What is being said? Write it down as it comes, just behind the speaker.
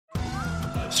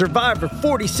Survivor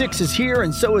 46 is here,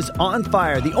 and so is On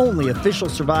Fire, the only official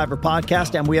Survivor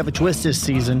podcast, and we have a twist this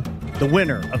season. The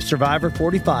winner of Survivor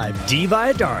 45, Dee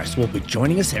Valladares, will be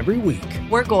joining us every week.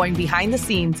 We're going behind the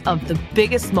scenes of the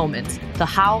biggest moments, the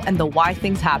how and the why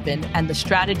things happen, and the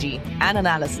strategy and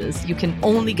analysis you can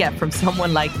only get from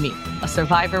someone like me, a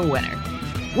Survivor winner.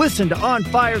 Listen to On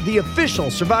Fire, the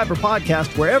official Survivor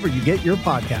podcast, wherever you get your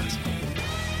podcast.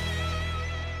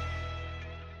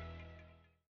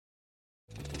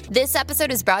 This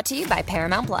episode is brought to you by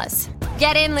Paramount Plus.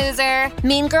 Get in, loser!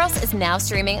 Mean Girls is now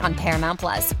streaming on Paramount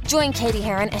Plus. Join Katie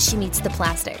Heron as she meets the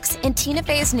plastics in Tina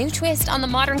Fey's new twist on the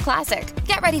modern classic.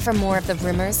 Get ready for more of the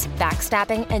rumors,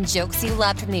 backstabbing, and jokes you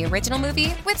loved from the original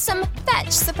movie with some fetch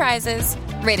surprises.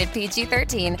 Rated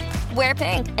PG-13. Wear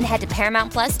pink and head to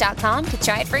ParamountPlus.com to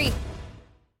try it free.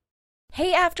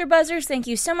 Hey AfterBuzzers, thank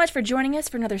you so much for joining us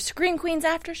for another Scream Queens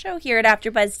After Show here at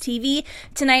AfterBuzz TV.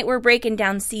 Tonight we're breaking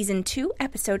down Season 2,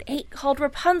 Episode 8, called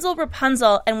Rapunzel,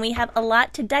 Rapunzel, and we have a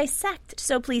lot to dissect,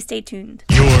 so please stay tuned.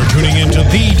 You're tuning into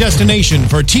the destination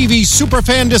for TV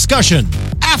superfan discussion,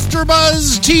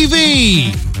 AfterBuzz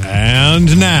TV.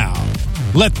 And now,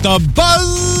 let the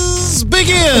buzz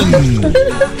begin!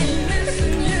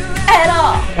 At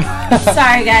all.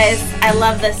 Sorry guys, I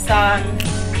love this song.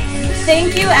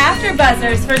 Thank you,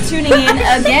 AfterBuzzers, for tuning in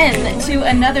again to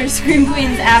another Scream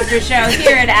Queens After Show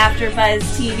here at AfterBuzz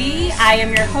TV. I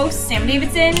am your host, Sam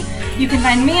Davidson. You can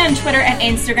find me on Twitter and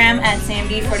Instagram at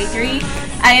SamD43.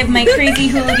 I have my crazy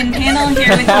hooligan panel here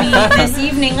with me this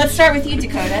evening. Let's start with you,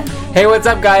 Dakota. Hey, what's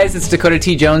up, guys? It's Dakota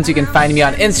T. Jones. You can find me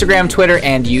on Instagram, Twitter,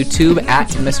 and YouTube at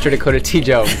Mr. Dakota T.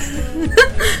 Jones.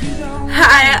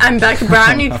 Hi, I'm Becca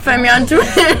Brown. You can find me on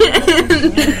Twitter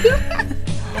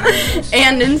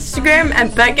and Instagram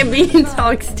at Becca B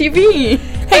Talks TV.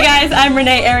 Hey guys, I'm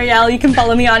Renee Ariel. You can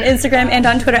follow me on Instagram and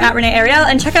on Twitter at Renee Ariel,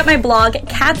 and check out my blog,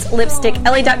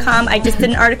 catslipstickla.com. I just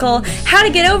did an article, How to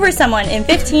Get Over Someone in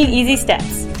 15 Easy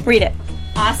Steps. Read it.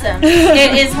 Awesome.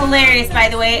 It is hilarious, by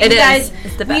the way. It is. Guys,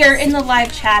 It's the we best. are in the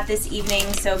live chat this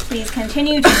evening, so please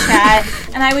continue to chat.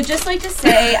 And I would just like to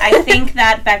say, I think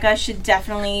that Becca should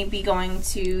definitely be going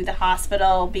to the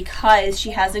hospital because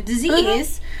she has a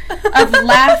disease of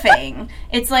laughing.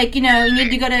 It's like, you know, you need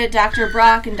to go to Dr.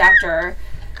 Brock and Dr.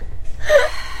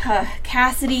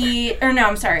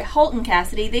 Holton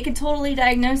Cassidy. They could totally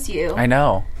diagnose you. I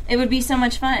know. It would be so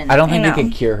much fun. I don't think they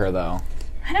can cure her, though.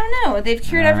 I don't know. They've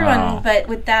cured everyone, but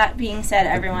with that being said,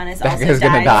 everyone is also Becca's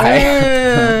gonna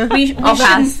die. We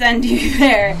shouldn't send you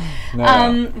there.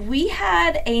 No. We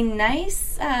had a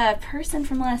nice person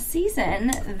from last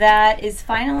season that is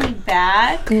finally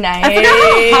back. Nice. I forgot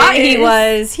how hot he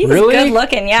was. He was Really? good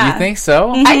looking, yeah. You think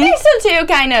so? I think so too,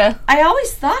 kind of. I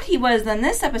always thought he was. On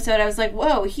this episode, I was like,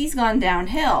 whoa, he's gone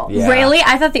downhill. Yeah. Really?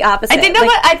 I thought the opposite. I think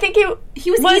I think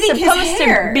He was was eating his supposed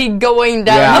hair. to be going Yeah.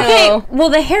 downhill. Okay, well,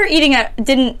 the hair eating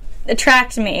didn't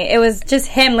attract me. It was just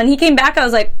him. When he came back, I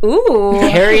was like, ooh.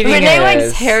 Hair eating Renee is...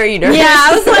 likes hair eaters. Yeah,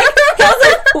 I was like,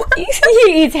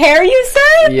 he eats hair, you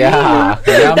said? Yeah.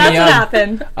 Yum, That's yum. what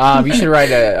happened. You should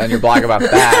write on your blog about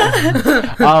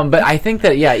that. But I think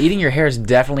that, yeah, eating your hair is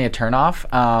definitely a turnoff.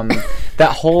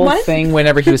 That whole thing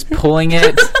whenever he was pulling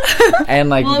it, and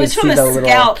like Well, you it could was see from the the little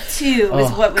scalp too.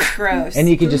 Is what was gross. and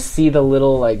you could just see the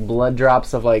little like blood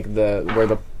drops of like where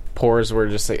the pores were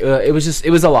just like it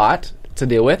was a lot to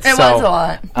deal with. It was a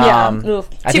lot. Yeah.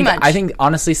 Too much. I think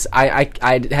honestly, I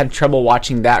had trouble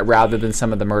watching that rather than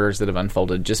some of the murders that have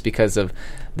unfolded, just because of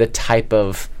the type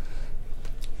of.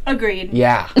 Agreed.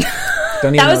 Yeah.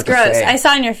 Don't even That know was what to gross. say. I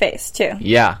saw in your face, too.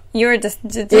 Yeah. You were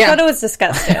Dakota was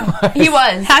disgusted. He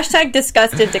was. Hashtag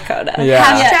disgusted Dakota. Yeah.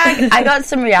 Hashtag, I got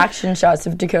some reaction shots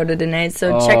of Dakota tonight,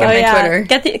 so check out Oh, my yeah. Twitter.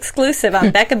 Get the exclusive on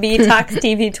Becca B Talks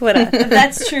TV Twitter.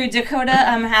 That's true. Dakota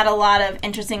had a lot of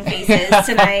interesting faces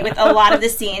tonight with a lot of the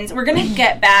scenes. We're going to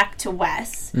get back to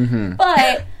Wes. Mm-hmm.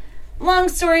 But, long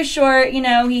story short, you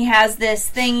know, he has this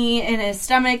thingy in his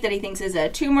stomach that he thinks is a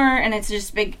tumor, and it's just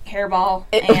a big hairball.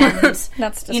 And,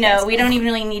 That's you know, we disgusting. don't even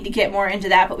really need to get more into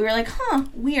that, but we were like,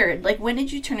 weird. Like, when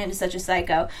did you turn into such a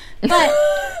psycho? But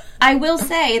I will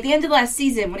say, at the end of last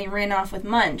season, when he ran off with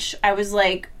Munch, I was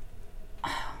like,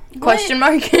 Question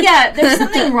mark? Yeah, there's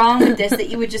something wrong with this, that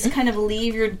you would just kind of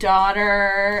leave your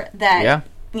daughter that,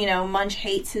 you know, Munch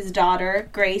hates his daughter,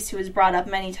 Grace, who was brought up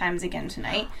many times again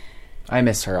tonight. I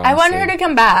miss her, I honestly. want her to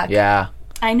come back. Yeah.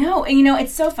 I know. And, you know,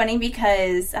 it's so funny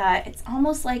because it's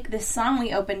almost like this song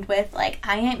we opened with, like,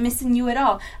 I ain't missing you at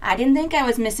all. I didn't think I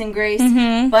was missing Grace,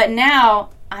 but now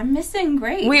I'm missing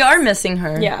Grace. We are missing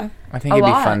her. Yeah. I think it'd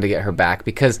be fun to get her back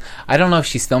because I don't know if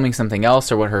she's filming something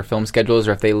else or what her film schedule is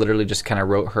or if they literally just kind of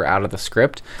wrote her out of the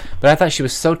script. But I thought she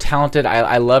was so talented.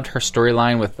 I loved her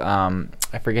storyline with,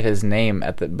 I forget his name,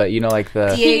 but you know, like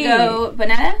the... Diego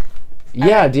Boneta?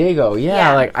 Yeah, Diego.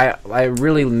 Yeah, like I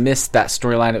really missed that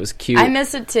storyline. It was cute. I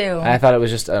miss it too. I thought it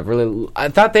was just I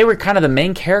thought they were kind of the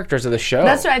main characters of the show.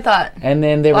 That's what I thought. And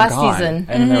then they were Last gone. season.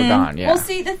 And then they were gone, yeah. Well,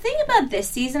 see, the thing about this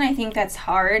season I think that's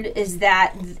hard is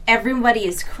that everybody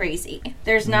is crazy.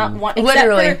 There's not one...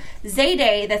 Literally. Except for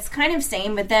Zayday, that's kind of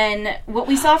same, but then what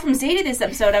we saw from Zayday this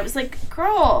episode, I was like,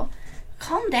 girl,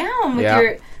 calm down with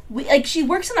your... she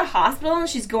works in a hospital and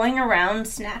she's going around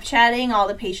Snapchatting all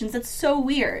the patients. That's so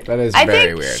weird. That is I very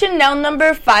think weird. Chanel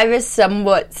number 5 is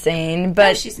somewhat sane, but...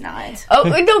 No, she's not.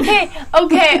 Oh,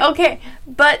 okay.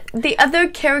 But the other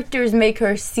characters make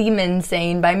her seem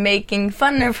insane by making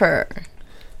fun of her.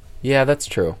 Yeah, that's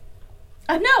true.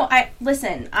 No,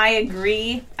 listen, I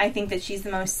agree. I think that she's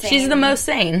the most sane. She's the most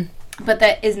sane. But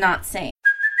that is not sane.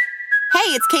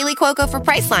 Hey, it's Kaylee Cuoco for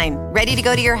Priceline. Ready to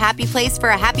go to your happy place for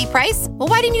a happy price? Well,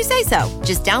 why didn't you say so?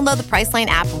 Just download the Priceline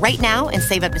app right now and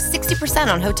save up to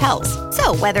 60% on hotels.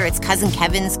 So whether it's Cousin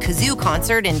Kevin's Kazoo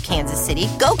Concert in Kansas City,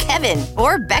 go Kevin,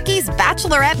 or Becky's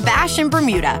Bachelorette Bash in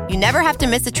Bermuda, you never have to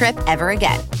miss a trip ever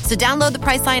again. So download the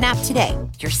Priceline app today.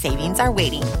 Your savings are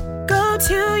waiting. Go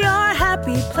to your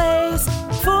happy place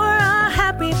for a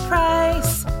happy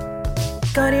price.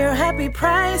 Go to your happy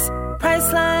price,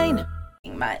 Priceline.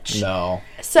 Much. No.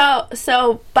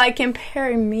 So by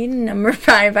comparing me to number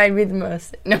 5, I'd be the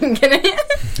most... No, I'm kidding.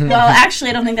 Well, actually,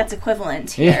 I don't think that's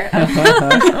equivalent here. Well,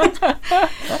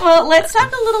 let's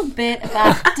talk a little bit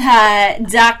about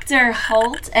Dr.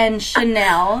 Holt and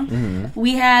Chanel. Mm-hmm.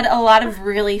 We had a lot of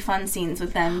really fun scenes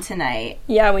with them tonight.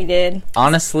 Yeah, we did.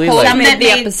 Honestly, some that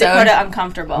made Dakota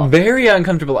uncomfortable. Very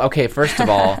uncomfortable. Okay, first of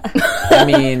all, I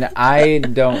mean, I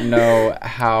don't know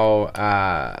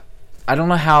how... I don't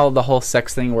know how the whole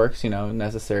sex thing works,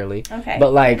 necessarily. Okay.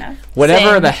 But,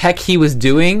 whatever the heck he was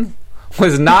doing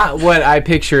was not what I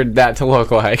pictured that to look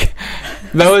like.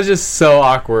 That was just so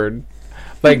awkward.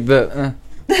 Sex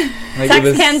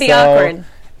can be awkward.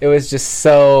 It was just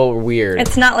so weird.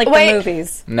 It's not like the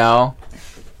movies. No?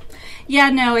 Yeah,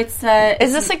 no, it's...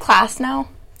 Is this a class now?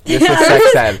 This is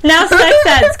sex ed. Now sex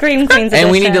ed, Scream Queens edition.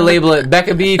 And we need to label it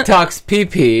Becca B Talks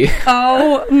PP.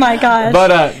 Oh my gosh. But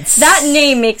that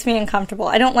name makes me uncomfortable.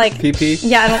 I don't like PP.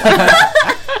 Yeah, I don't like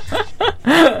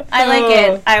that. I like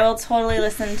it. I will totally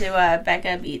listen to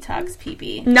Becca B Talks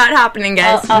PP. Not happening,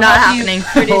 guys. I'll not help happening. You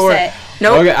produce it.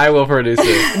 Nope. Okay, I will produce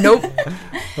it. Nope.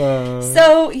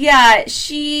 So yeah,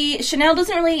 Chanel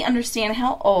doesn't really understand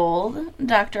how old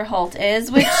Dr. Holt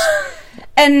is, which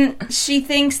and she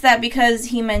thinks that because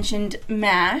he mentioned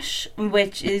MASH,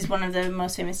 which is one of the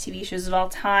most famous TV shows of all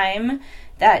time,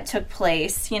 that took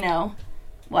place, it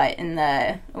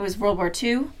was World War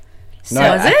II? No,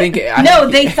 I think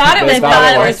they thought it was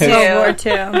World War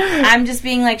II. I'm just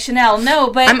being like, Chanel, no,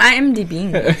 but... I'm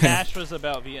IMDb'ing. MASH was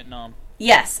about Vietnam.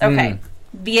 Yes, okay.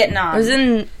 Vietnam. It was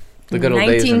in the good old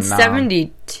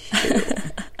 1972.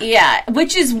 Yeah,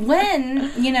 which is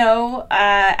when,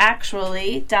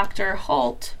 actually, Dr.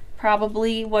 Holt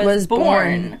probably was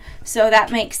born. So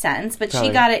that makes sense, but she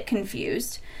got it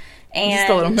confused.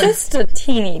 And just a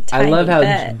teeny tiny I love how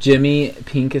bit. Jimmy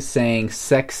Pink is saying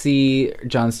sexy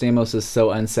John Stamos is so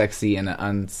unsexy in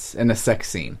a sex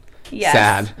scene. Yes.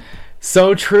 Sad.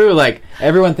 So true. Like,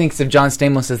 everyone thinks of John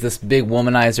Stamos as this big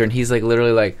womanizer, and he's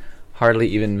literally hardly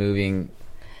even moving.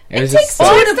 It takes two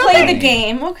to play the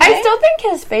game. Okay. I still think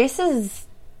his face is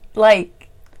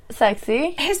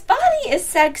sexy. His body is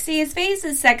sexy. His face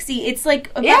is sexy. It's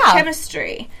about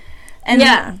chemistry.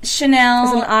 And Chanel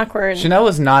was an awkward. Chanel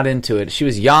was not into it. She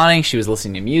was yawning. She was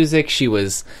listening to music. She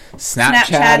was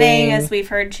Snapchatting, as we've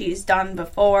heard she's done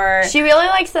before. She really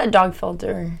likes that dog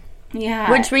filter.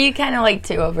 Yeah. Which we kind of like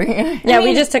too over here. Yeah,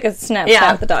 we just took a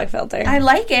Snapchat of the dog filter. I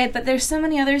like it, but there's so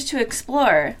many others to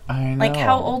explore. I know.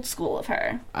 How old school of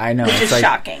her. I know. Which is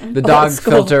shocking. The dog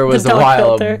filter was a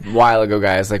while ago,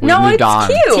 guys. We moved on.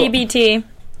 Cute. TBT.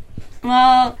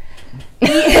 Well,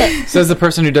 says the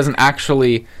person who doesn't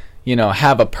actually,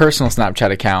 have a personal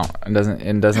Snapchat account and doesn't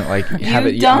have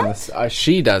it. Don't?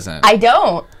 She doesn't. I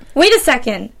don't. Wait a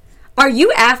second. Are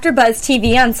you AfterBuzz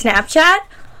TV on Snapchat?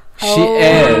 She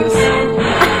is.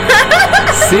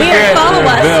 Weird, follow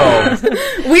us.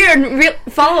 Weird,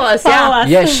 follow us, yeah.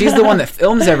 Yeah, she's the one that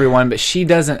films everyone, but she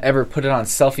doesn't ever put it on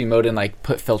selfie mode and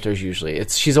put filters usually.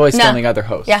 She's always filming other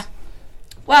hosts. Yeah.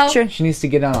 Well, she needs to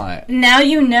get on it. Now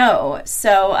you know,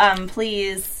 so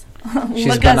please She's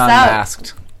look been us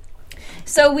unmasked. up.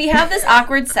 So we have this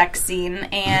awkward sex scene,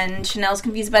 and Chanel's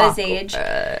confused about his age.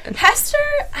 Hester,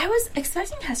 I was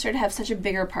expecting Hester to have such a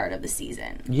bigger part of the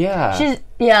season.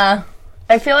 Yeah.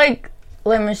 I feel like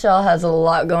Lea Michele has a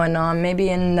lot going on, maybe,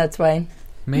 and that's why.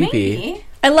 Maybe.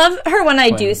 I love her when I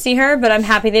do see her, but I'm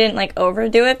happy they didn't like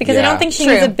overdo it because I don't think she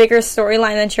needs a bigger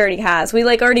storyline than she already has. We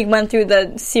like already went through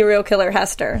the serial killer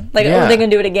Hester. Like, are they gonna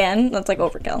do it again? That's like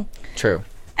overkill. True.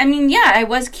 I mean, yeah, I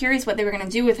was curious what they were gonna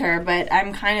do with her, but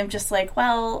I'm kind of just like,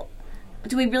 well,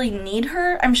 do we really need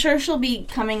her? I'm sure she'll be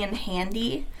coming in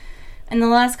handy in the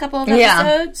last couple of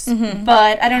episodes,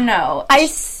 but I don't know.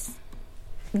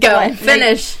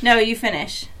 Finish. No, you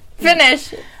finish.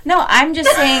 Finish. No, I'm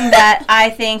just saying that I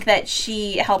think that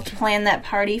she helped plan that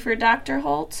party for Dr.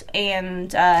 Holt,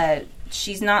 and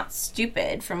she's not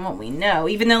stupid from what we know,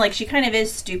 even though, like, she kind of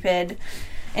is stupid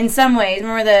in some ways.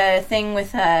 Remember the thing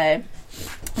with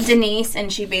Denise,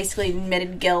 and she basically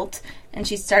admitted guilt, and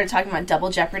she started talking about double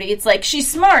jeopardy. It's like,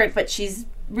 she's smart, but she's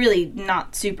really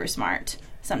not super smart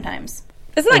sometimes.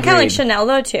 Isn't that kind of like Chanel,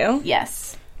 though, too?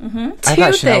 Yes. I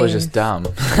thought Chanel was just dumb.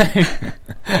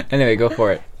 Anyway, go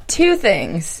for it. 2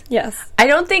 things. Yes. I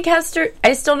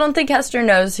still don't think Hester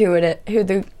knows who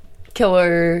the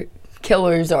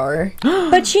killers are.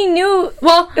 But she knew.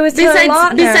 Well, it was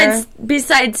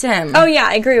besides him. Oh yeah,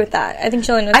 I agree with that. I think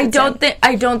she only knows.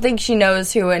 I don't think she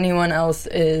knows who anyone else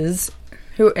is,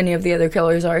 who any of the other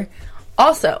killers are.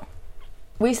 Also,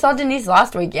 we saw Denise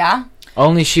last week. Yeah.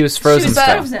 Only she was frozen. She was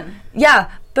frozen.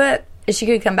 Yeah, but is she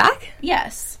gonna come back?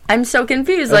 Yes. I'm so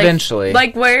confused. Eventually.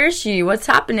 Like, where is she? What's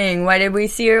happening? Why did we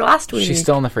see her last week? She's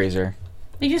still in the freezer.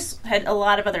 They just had a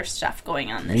lot of other stuff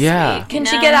going on this week. Can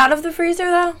she get out of the freezer,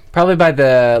 though? Probably by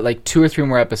the, 2 or 3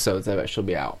 more episodes, I bet she'll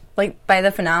be out. Like, by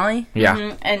the finale? Yeah.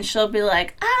 Mm-hmm. And she'll be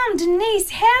like, I'm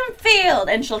Denise Hempfield!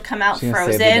 And she'll come out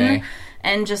frozen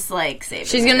and just, like, save the day.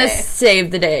 She's gonna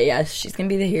save the day, yes. She's gonna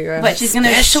be the hero. But she's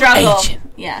gonna struggle. Agent.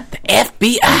 Yeah. The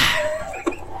FBI!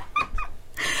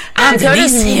 I'm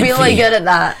really good at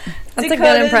that. That's a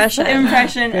good impression.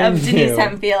 Impression of Denise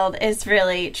Hempfield is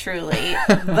really, truly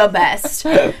the best.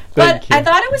 But I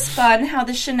thought it was fun how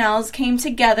the Chanels came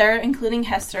together, including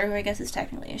Hester, who I guess is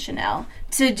technically a Chanel,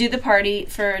 to do the party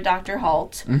for Dr.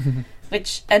 Holt.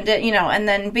 Which, and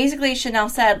then basically Chanel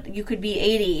said, you could be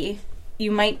 80.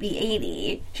 You might be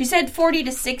 80. She said 40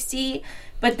 to 60.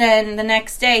 But then the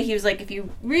next day, he was like, if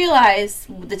you realize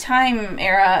the time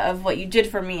era of what you did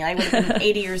for me, I would have been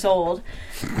 80 years old.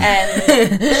 And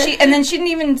then she didn't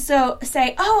even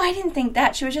say, oh, I didn't think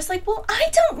that. She was just like, well,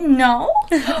 I don't know.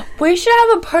 We should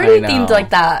have a party themed like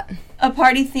that. A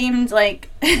party themed, like...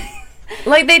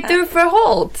 like they threw for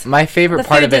Holt. My favorite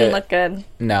part of it... The food didn't look good.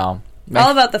 No.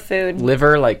 All about the food.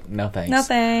 Liver, no thanks. No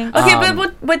thanks. Okay,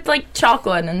 but with like,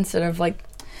 chocolate instead of, like...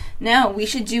 No, we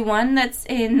should do one that's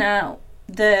in...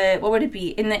 what would it be?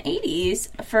 In the 80s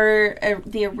for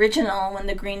the original when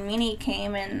the Green Meanie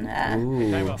came and...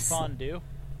 Talking about fondue?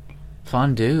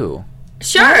 Fondue?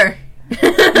 Sure!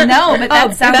 No, but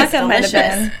that sounds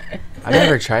delicious. I've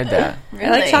never tried that. Really? I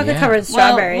like chocolate-covered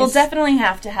strawberries. We'll definitely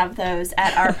have to have those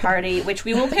at our party, which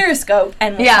we will Periscope,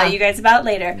 and we'll tell you guys about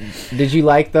later. Did you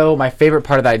like, though, my favorite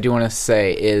part of that I do want to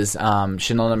say is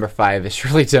Chanel number 5 is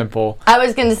Shirley Temple. I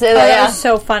was going to say that, that was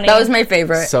so funny. That was my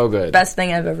favorite. So good. Best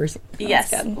thing I've ever seen.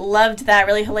 Yes, loved that.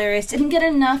 Really hilarious. Didn't get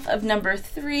enough of number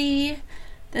 3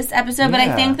 this episode, but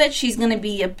I think that she's going to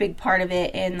be a big part of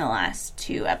it in the last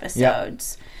 2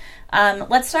 episodes. Yep.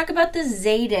 Let's talk about the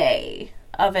Zayday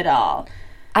of it all.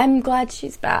 I'm glad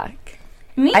she's back.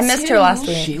 Me I missed her last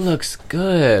week. She looks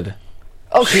good.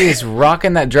 Oh, she was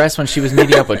rocking that dress when she was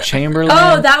meeting up with Chamberlain.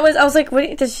 Oh, I was like,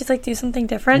 what, did she like do something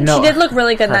different? No, she did look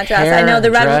really good in that dress. I know the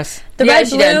red,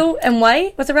 blue, and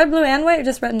white. Was it red, blue, and white, or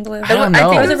just red and blue? I don't know. I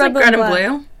think it was red, blue, and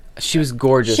blue. She was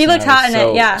gorgeous. She looked hot in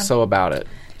it. Yeah, so about it.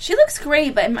 She looks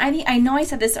great, but I know I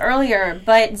said this earlier,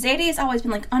 but Zayday has always been,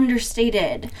 like,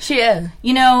 understated. She is.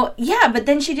 But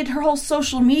then she did her whole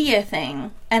social media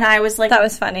thing, and I was like... That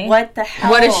was funny. What the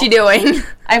hell? What is she doing?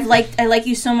 I like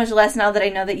you so much less now that I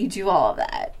know that you do all of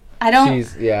that. I don't... I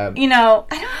don't know.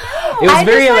 It was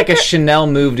very, like a Chanel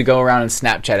move to go around and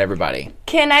Snapchat everybody.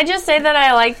 Can I just say that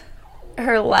I like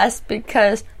her less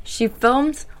because she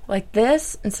films like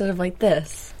this instead of like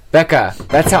this? Becca,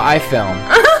 that's how I film.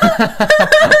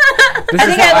 This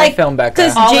is how I film, Becca.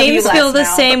 Does James feel the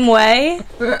same way?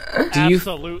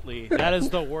 Absolutely. That is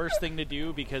the worst thing to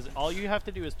do because all you have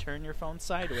to do is turn your phone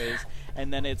sideways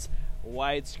and then it's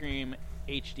widescreen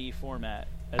HD format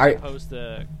as opposed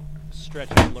to stretch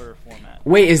and blur format.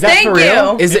 Wait, is that for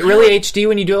real? Is it really HD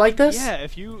when you do it like this? Yeah,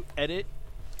 if you edit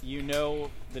you know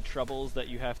the troubles that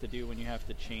you have to do when you have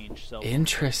to change cell phones.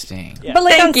 Interesting. Yeah. But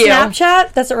like Thank on you.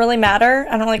 Snapchat, does it really matter?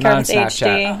 I don't really care Not if it's on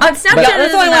HD. Snapchat. On Snapchat,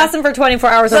 That's only lasting for 24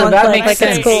 hours So on that one makes click. Like,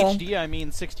 sense. it's cool. HD, I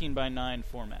mean 16:9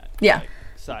 format. Yeah. Like,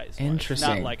 size. Interesting.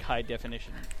 Not like high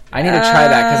definition. I need to try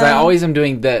that because I always am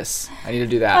doing this. I need to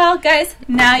do that. Well, guys,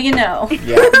 now you know.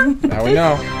 Yeah, now we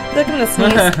know. They're gonna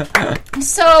sneeze.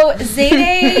 So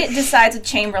Zayday decides with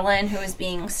Chamberlain, who is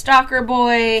being stalker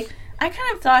boy. I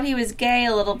kind of thought he was gay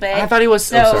a little bit. I thought he was.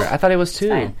 So, sorry. I thought he was too.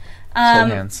 fine.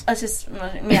 Hold hands. Let's just, me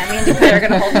and Dakota are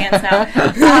going to hold hands now.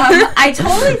 I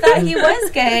totally thought he was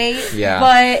gay,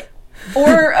 Yeah.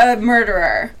 or a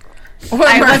murderer.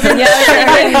 I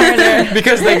wasn't sure.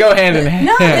 Because they go hand in hand.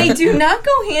 No, they do not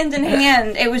go hand in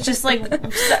hand. It was just like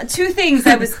two things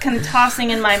I was kind of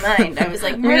tossing in my mind. I was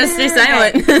like, We're going to stay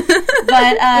silent.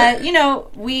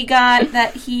 But, we got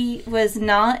that he was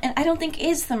not, and I don't think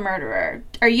is the murderer.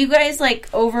 Are you guys, like,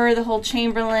 over the whole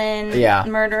Chamberlain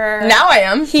murderer? Now I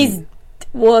am. He's,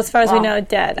 well, as far as we know,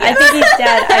 dead. I think he's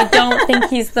dead. I don't think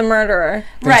he's the murderer.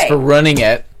 Thanks for running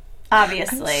it.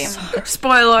 Obviously.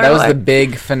 Spoiler That was alert. the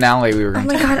big finale we were going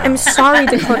to Oh my god, I'm sorry,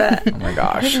 Dakota. Oh my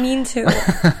gosh. I didn't mean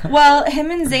to. Well, him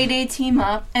and Zayday team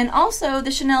up, and also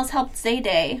the Chanels helped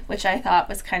Zayday, which I thought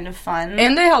was kind of fun.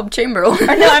 And they helped Chamberlain.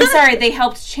 Or no, I'm sorry, they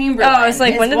helped Chamberlain. Oh, I was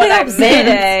like, when did they help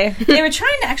Zayday? They were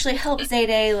trying to actually help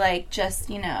Zayday, like, just,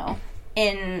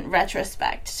 in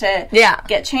retrospect, to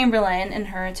get Chamberlain and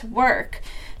her to work.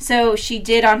 So she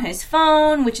did on his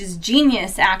phone, which is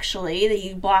genius, actually, that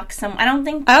you block some... I don't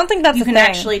think that's you a can thing.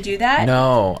 actually do that.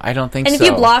 No, I don't think And so. if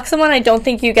you block someone, I don't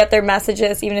think you get their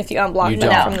messages, even if you unblock You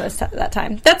them don't. from that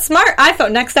time. That's smart.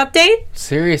 iPhone, next update.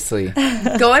 Seriously.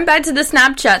 Going back to the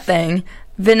Snapchat thing,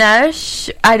 Vinesh,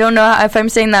 I don't know if I'm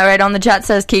saying that right, on the chat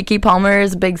says Kiki Palmer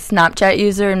is a big Snapchat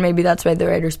user, and maybe that's why the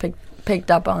writers picked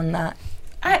up on that.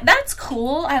 That's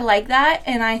cool. I like that,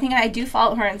 and I think I do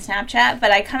follow her on Snapchat,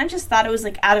 but I kind of just thought it was,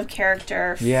 like, out of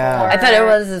character for I thought it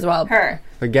was as well. her.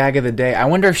 The gag of the day. I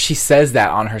wonder if she says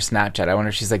that on her Snapchat. I wonder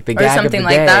if she's like, the gag of the something day.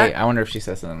 like that. I wonder if she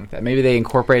says something like that. Maybe they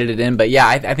incorporated it in, but yeah,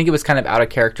 I think it was kind of out of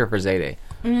character for Zayday.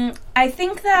 I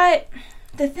think that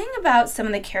the thing about some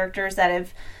of the characters that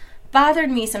have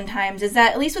bothered me sometimes is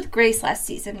that, at least with Grace last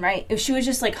season, right? If she was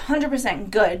just like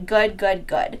 100%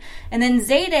 good. And then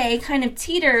Zayday kind of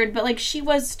teetered, but like she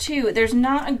was too. There's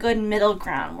not a good middle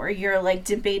ground where you're like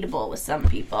debatable with some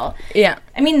people. Yeah.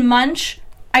 I mean, Munch,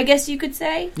 I guess you could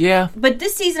say. Yeah. But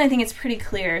this season, I think it's pretty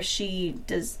clear she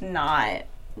does not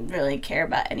really care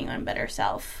about anyone but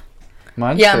herself.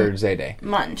 Munch Yeah. or Zayday?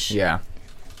 Munch. Yeah.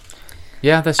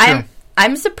 Yeah, that's true.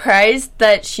 I'm surprised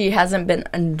that she hasn't been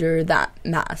under that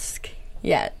mask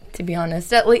yet, to be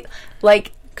honest. At least,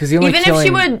 like, 'Cause the only even if she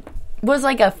killing- was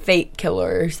like a fake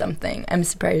killer or something, I'm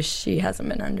surprised she hasn't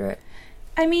been under it.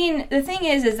 I mean, the thing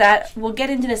is that we'll get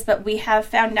into this, but we have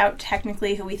found out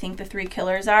technically who we think the three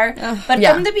killers are. But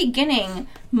Yeah. from the beginning,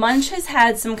 Munch has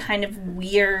had some kind of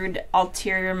weird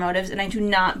ulterior motives, and I do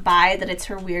not buy that it's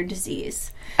her weird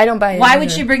disease. I don't buy it. Why would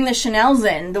either. she bring the Chanels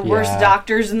in, the worst Yeah.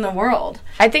 doctors in the world?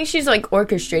 I think she's like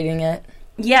orchestrating it.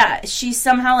 Yeah, she's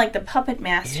somehow like the puppet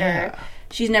master.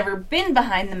 She's never been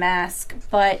behind the mask,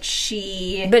 but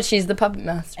she's the puppet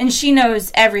master. And she knows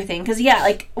everything. Because,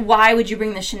 like, why would you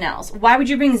bring the Chanels? Why would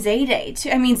you bring Zayday?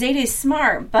 I mean, Zayday's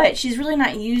smart, but she's really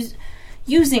not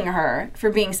using her for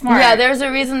being smart. Yeah, there's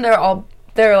a reason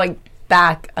they're like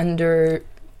back under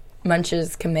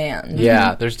Munch's command.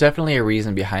 Yeah, there's definitely a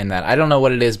reason behind that. I don't know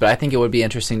what it is, but I think it would be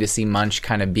interesting to see Munch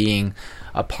kind of being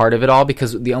a part of it all,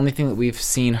 because the only thing that we've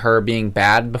seen her being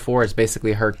bad before is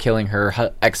basically her killing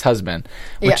her ex-husband,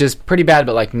 which is pretty bad,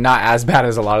 but like not as bad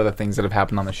as a lot of the things that have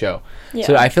happened on the show. Yeah.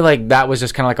 So I feel like that was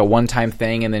just kind of like a one-time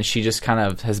thing, and then she just kind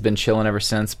of has been chilling ever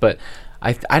since. But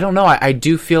I don't know. I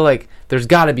do feel like there's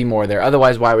got to be more there.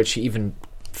 Otherwise, why would she even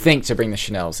think to bring the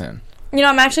Chanels in? You know,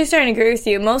 I'm actually starting to agree with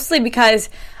you, mostly because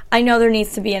I know there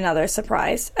needs to be another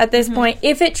surprise at this point.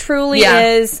 If it truly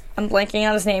is, I'm blanking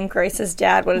on his name, Grace's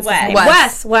dad. What is his name?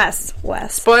 Wes.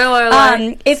 Spoiler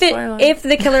alert. If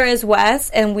the killer is Wes,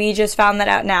 and we just found that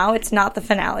out now, it's not the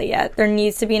finale yet. There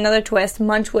needs to be another twist.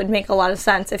 Munch would make a lot of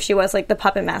sense if she was like the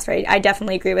puppet master. I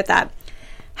definitely agree with that.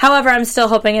 However, I'm still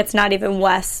hoping it's not even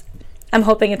Wes. I'm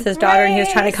hoping it's his daughter, and he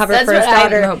was trying to cover for his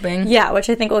daughter. I'm hoping. Yeah, which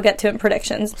I think we'll get to in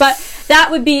predictions. But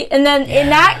that would be, and then in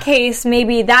that case,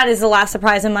 maybe that is the last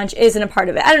surprise, and Munch isn't a part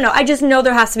of it. I don't know. I just know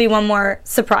there has to be one more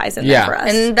surprise in there for us.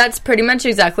 And that's pretty much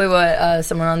exactly what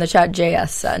someone on the chat, JS,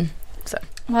 said. So,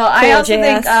 well, I also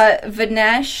think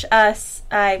Vinesh,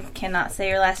 I cannot say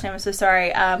your last name, I'm so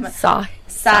sorry.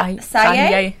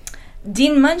 Saye.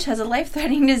 Dean Munch has a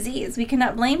life-threatening disease. We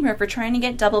cannot blame her for trying to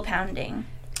get double pounding.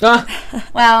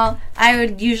 Well, I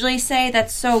would usually say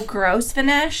that's so gross,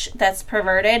 Vinesh. That's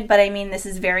perverted, but I mean, this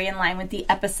is very in line with the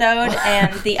episode,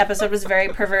 and the episode was very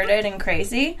perverted and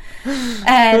crazy.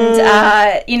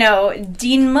 And,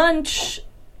 Dean Munch,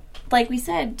 like we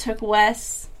said, took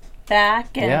Wes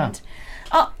back, and...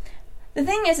 Oh, the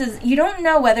thing is you don't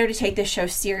know whether to take this show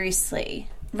seriously.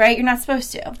 Right, you're not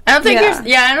supposed to. I don't think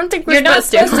I don't think we're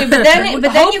supposed to. But then you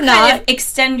kind not. of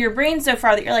extend your brain so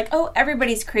far that you're like, oh,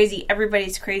 everybody's crazy.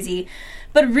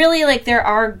 But really, like, there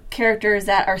are characters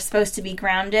that are supposed to be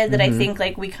grounded that I think,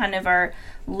 like, we kind of are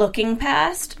looking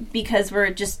past because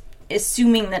we're just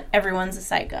assuming that everyone's a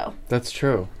psycho. That's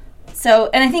true. So,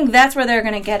 and I think that's where they're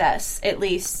going to get us, at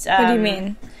least. What do you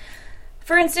mean?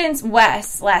 For instance,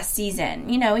 Wes last season,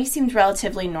 he seemed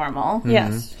relatively normal. Mm-hmm.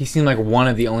 Yes. He seemed like one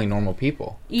of the only normal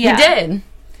people. Yeah. He did.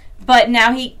 But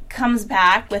now he comes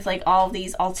back with, like, all of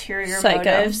these ulterior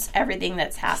motives, everything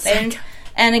that's happened.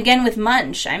 And again, with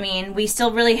Munch, I mean, we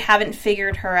still really haven't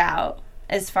figured her out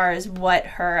as far as what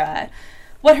her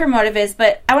motive is.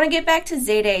 But I want to get back to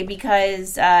Zayday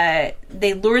because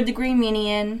they lured the Green Meanie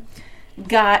in,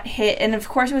 got hit, and of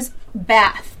course it was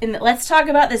bath. And let's talk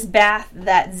about this bath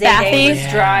that Zayday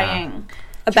was drying.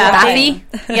 A bathy?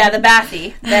 Yeah, the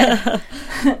bathy.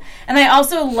 And I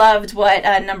also loved what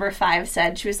number 5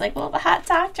 said. She was like, well, the hot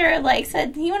doctor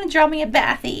said, you want to draw me a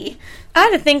bathy?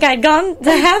 I'd think I'd gone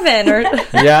to heaven. Or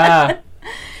Yeah.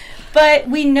 But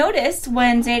we noticed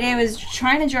when Zayday was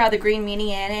trying to draw the Green Meanie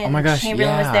in and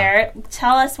Chamberlain was there.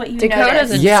 Tell us what you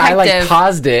noticed. Yeah, I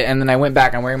paused it and then I went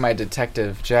back. I'm wearing my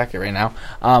detective jacket right now.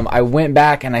 I went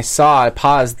back and I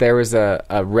paused. There was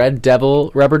a red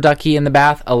devil rubber ducky in the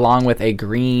bath along with a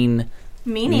green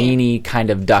meanie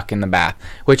kind of duck in the bath,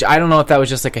 which I don't know if that was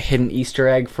just like a hidden Easter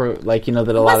egg for that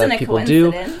a lot of people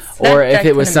do, or if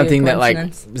it was something that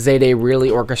Zayday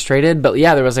really orchestrated. But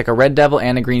yeah, there was like a red devil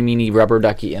and a green meanie rubber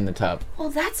ducky in the tub.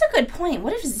 Well, that's a good point.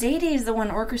 What if Zayday is the one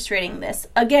orchestrating this?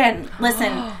 Again,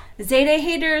 listen, Zayday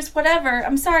haters, whatever.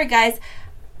 I'm sorry, guys.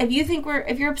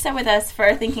 If you're upset with us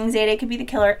for thinking Zayday could be the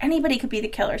killer, anybody could be the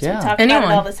killer. So we talk about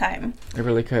it all the time. It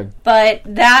really could. But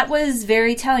that was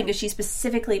very telling because she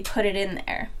specifically put it in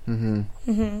there. Mm-hmm.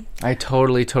 Mm-hmm. I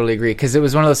totally agree because it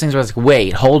was one of those things where I was like,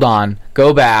 wait, hold on,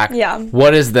 go back. Yeah.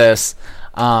 What is this?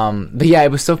 But yeah, it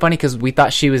was so funny because we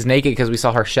thought she was naked because we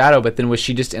saw her shadow, but then was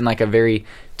she just in like a very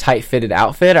tight-fitted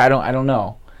outfit? I don't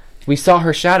know. We saw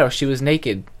her shadow. She was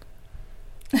naked.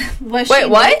 Was she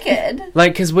naked?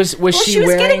 Like, because was she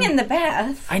wearing... getting in the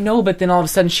bath. I know, but then all of a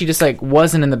sudden she just,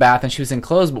 wasn't in the bath and she was in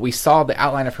clothes, but we saw the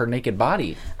outline of her naked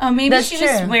body. Oh, maybe she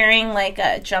was wearing,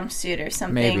 a jumpsuit or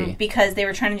something because they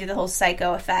were trying to do the whole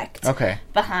psycho effect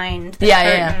behind the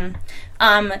curtain.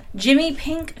 Jimmy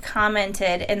Pink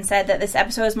commented and said that this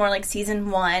episode was more like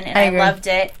season 1, and I loved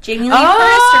it. Jamie Lee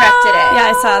Curtis directed it.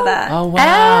 Yeah, I saw that. Oh,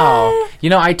 wow.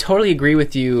 I totally agree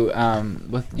with you.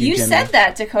 You said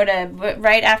that, Dakota,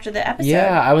 right after the episode.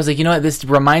 Yeah, I was like, you know what? This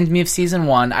reminds me of season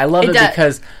 1. I love it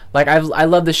because, I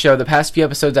love the show. The past few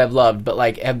episodes I've loved,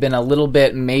 but, have been a little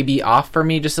bit maybe off for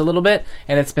me, just a little bit.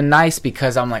 And it's been nice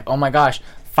because I'm like, oh my gosh.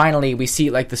 Finally, we see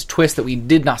this twist that we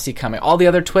did not see coming. All the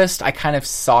other twists I kind of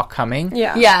saw coming.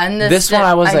 Yeah. Yeah, and this one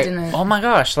I was oh my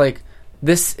gosh,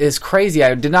 this is crazy.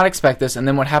 I did not expect this. And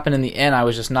then what happened in the end, I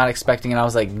was just not expecting. And I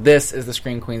was like, this is the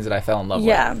Scream Queens that I fell in love with.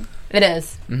 Yeah, it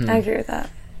is. Mm-hmm. I agree with that.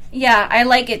 Yeah, I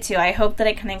like it too. I hope that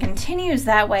it kind of continues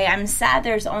that way. I'm sad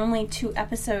there's only 2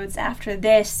 episodes after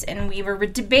this, and we were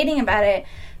debating about it.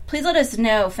 Please let us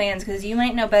know, fans, because you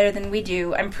might know better than we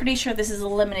do. I'm pretty sure this is a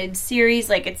limited series.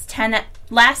 It's 10.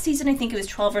 Last season, I think it was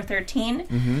 12 or 13.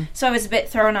 Mm-hmm. So I was a bit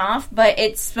thrown off. But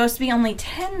it's supposed to be only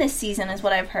 10 this season, is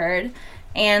what I've heard.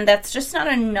 And that's just not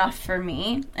enough for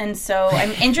me. And so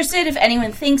I'm interested if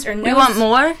anyone thinks or knows. We want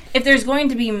more? If there's going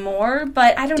to be more,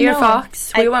 but I don't know. Dear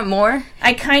Fox, we want more?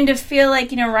 I kind of feel like,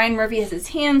 Ryan Murphy has his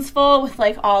hands full with,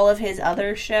 all of his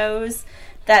other shows.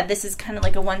 That this is kind of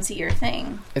like a once-a-year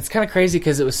thing. It's kind of crazy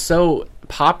because it was so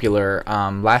popular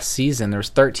last season. There was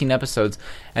 13 episodes.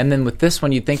 And then with this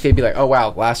one, you'd think they'd be like, oh,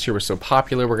 wow, last year was so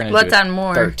popular. We're going to do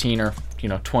more. 13 or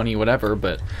 20, whatever.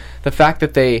 But the fact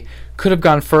that they could have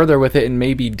gone further with it and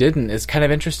maybe didn't is kind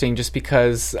of interesting just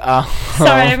because... sorry,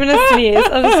 I'm going to sneeze.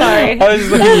 I'm sorry. I was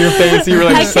just looking at your face. You were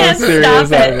I can't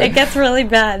stop it. It gets really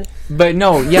bad. But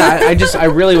no, yeah, I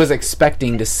really was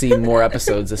expecting to see more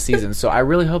episodes this season. So I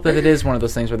really hope that it is one of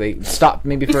those things where they stop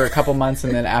maybe for a couple months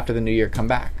and then after the new year come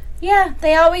back. Yeah,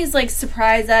 they always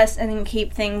surprise us and then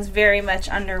keep things very much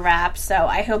under wraps. So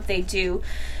I hope they do.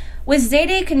 with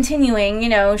Zayday continuing,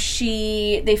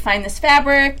 they find this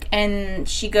fabric, and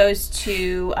she goes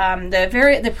to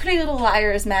the Pretty Little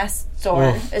Liars mask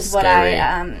store, is what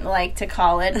I like to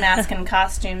call it, mask and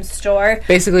costume store.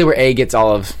 Basically, where A gets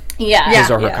all of his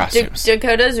or her costumes.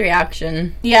 Dakota's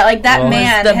reaction. Yeah, like that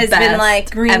man has been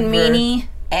like Green ever. Meanie,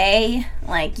 A,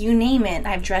 like you name it,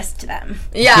 I've dressed them.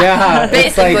 Yeah,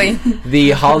 basically. It's like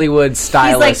the Hollywood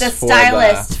stylist. He's like the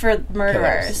stylist for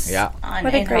murderers. Killers. Yeah.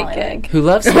 What a great gig. Who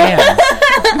loves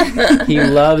hands. He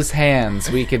loves hands.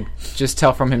 We could just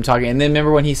tell from him talking. And then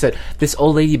remember when he said, this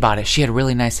old lady bought it. She had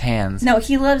really nice hands. No,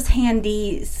 he loves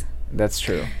handies. That's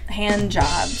true. Hand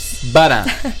jobs. But,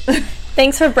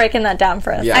 Thanks for breaking that down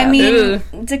for us. Yeah. I mean,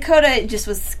 Dakota just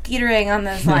was skittering on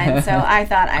those lines, so I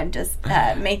thought I'd just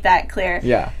make that clear.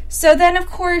 Yeah. So then, of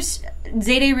course,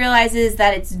 Zayday realizes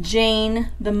that it's Jane,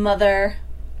 the mother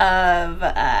of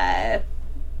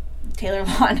Taylor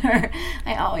Lautner.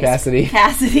 Cassidy.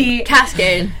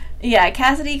 Cascade. Yeah,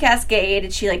 Cassidy Cascade.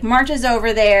 And she, like, marches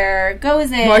over there,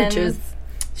 goes in. Marches.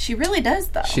 She really does,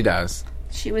 though. she does.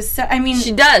 She was so, I mean.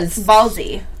 She does.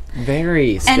 Ballsy.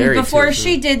 Very, And before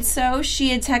she did so,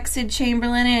 she had texted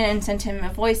Chamberlain and sent him a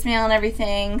voicemail and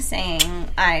everything saying,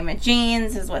 I'm at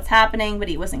Jane's, this is what's happening, but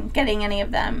he wasn't getting any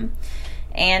of them.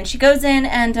 And she goes in,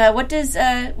 and what does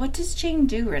Jane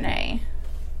do, Renee?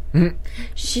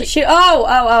 She I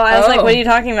was like, what are you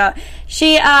talking about?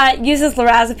 She uses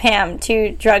lorazepam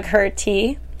to drug her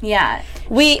tea. Yeah.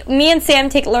 Me and Sam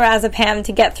take lorazepam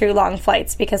to get through long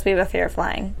flights because we have a fear of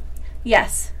flying.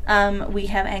 Yes. We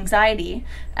have anxiety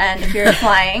and fear of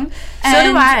flying. So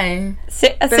do I.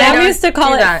 Sam used to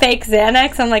call it fake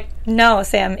Xanax. I'm like, no,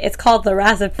 Sam, it's called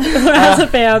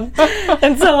lorazepam.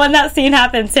 And so when that scene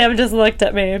happened, Sam just looked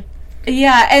at me.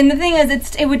 Yeah, and the thing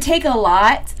is, it would take a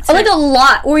lot. Like a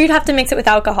lot, or you'd have to mix it with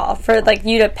alcohol for like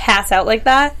you to pass out like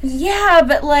that. Yeah,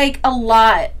 but like a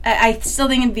lot. I still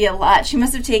think it'd be a lot. She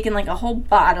must have taken like a whole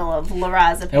bottle of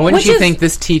lorazepam. And wouldn't you think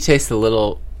this tea tastes a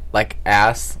little like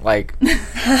ass? Like,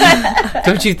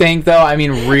 don't you think though? I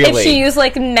mean, really. If she used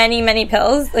like many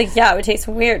pills, like it would taste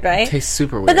weird, right? It tastes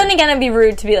super weird. But then again, it'd be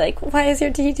rude to be like, why does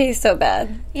your tea taste so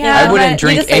bad? Yeah, I wouldn't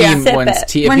drink anyone's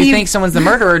tea. If you think someone's the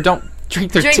murderer, don't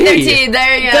drink their tea. Their tea.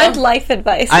 There you go. Good life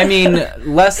advice. I mean,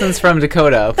 lessons from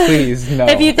Dakota. Please, no.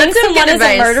 If you think someone is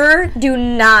a murderer, do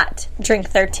not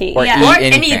drink their tea. Or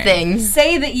eat anything.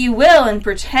 Say that you will and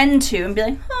pretend to and be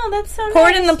like, oh, that's so nice. Pour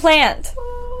it in the plant.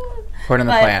 Pour it in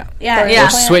the plant. Yeah. Or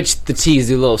switch the teas,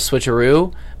 do a little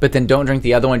switcheroo, but then don't drink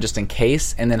the other one just in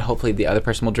case, and then hopefully the other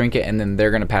person will drink it, and then they're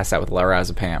going to pass out with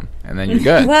lorazepam, and then you're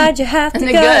good. Why'd you have to go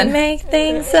and make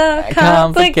things so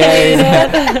complicated?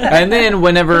 And then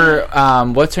whenever,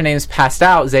 what's her name's passed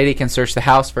out, Zayday can search the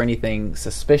house for anything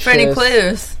suspicious.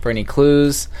 For any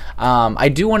clues. I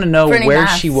do want to know where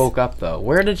she woke up, though.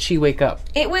 Where did she wake up?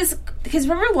 It was, because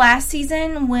remember last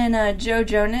season when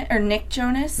Nick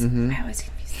Jonas, I always confused.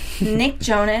 Nick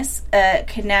Jonas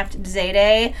kidnapped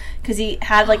Zayday because he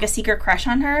had like a secret crush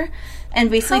on her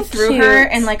and basically threw her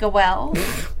in like a well,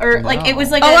 or like it was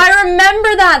like I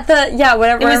remember that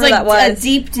whatever it was like that was. a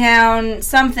deep down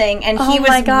something, and he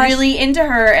was really into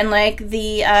her, and like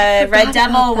the Red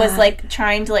Devil was like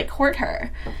trying to like court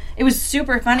her. It was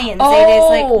super funny, and Zayday's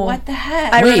like, what the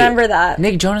heck? I remember that.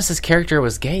 Nick Jonas's character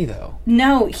was gay, though.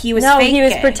 No, he was fake he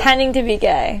was gay. pretending to be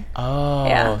gay.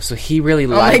 Oh, so he really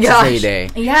liked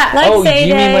Zayday. Yeah.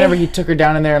 You mean whenever he took her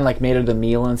down in there and like made her the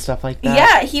meal and stuff like that?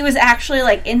 Yeah, he was actually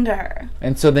like into her.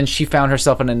 And so then she found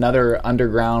herself in another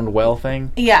underground well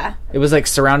thing? Yeah. It was like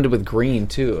surrounded with green,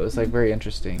 too. It was like very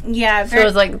interesting. Yeah. So it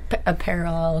was like a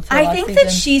parallel to I think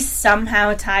that she's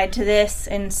somehow tied to this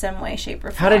in some way, shape, or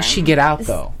form. How did she get out,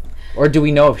 though? Or do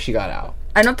we know if she got out?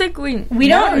 I don't think we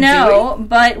don't know,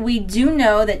 but we do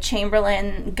know that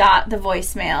Chamberlain got the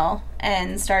voicemail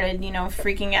and started,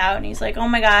 freaking out. And he's like, oh,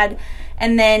 my God.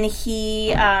 And then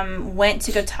he went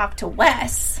to go talk to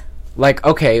Wes. Like,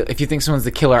 okay, if you think someone's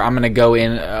the killer, I'm going to go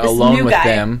in alone with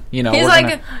them. He's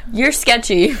like, you're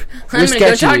sketchy. I'm going to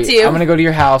go talk to you. I'm going to go to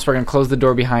your house. We're going to close the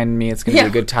door behind me. It's going to be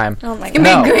a good time. Oh, my God. It's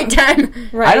going to be a great time.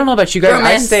 Right. I don't know about you guys.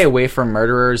 Romance. I stay away from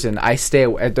murderers, and I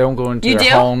don't go into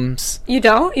their homes. You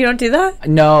don't? You don't do that?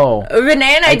 No.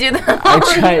 Renee and I do that. I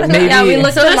try, maybe. Yeah, we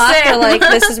look them up. We're like,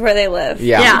 this is where they live.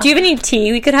 Yeah. Do you have any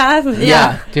tea we could have?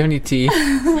 Yeah. Do you have any tea?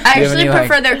 I actually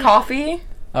prefer their coffee.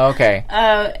 Okay.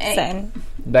 Same.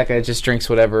 Becca just drinks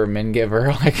whatever men give her.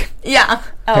 Like, yeah.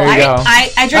 There you go.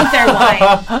 I drink their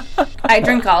wine. I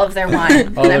drink all of their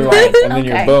wine. All the wine. And then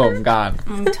you're boom, gone.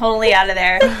 I'm totally out of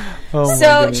there.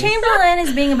 So Chamberlain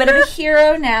is being a bit of a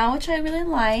hero now, which I really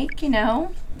like,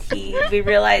 We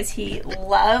realize he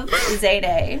loves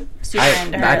Zayday. Super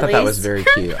into her, I thought that was very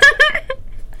cute.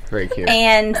 Very cute.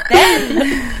 And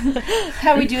then,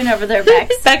 how are we doing over there,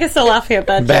 Bex? Becca's still laughing at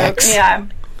that Bex. joke. Yeah.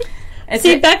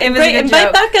 See, Becca,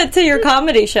 invite Becca to your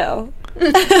comedy show.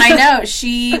 I know,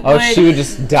 she would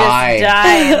just die.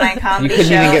 In my comedy show. You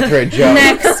couldn't even get through a joke.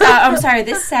 Next, I'm sorry,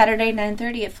 this Saturday,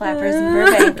 9:30 at Flappers in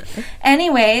Burbank.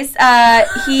 Anyways,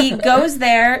 he goes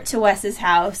there to Wes's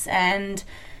house, and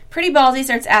Pretty Ballsy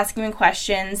starts asking him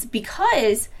questions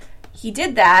because he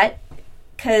did that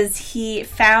because he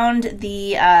found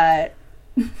the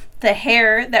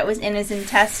hair that was in his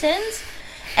intestines.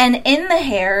 And in the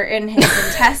hair in his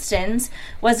intestines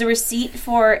was a receipt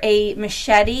for a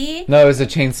machete. No, it was a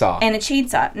chainsaw. And a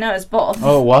chainsaw. No, it was both.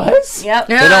 Oh, it was? Yep.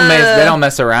 They don't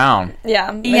mess around.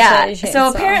 Yeah. Yeah.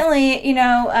 So apparently,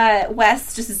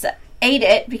 Wes just ate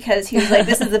it because he was like,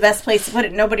 "This is the best place to put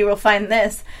it. Nobody will find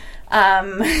this."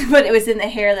 But it was in the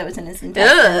hair that was in his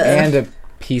intestines. And a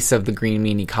piece of the Green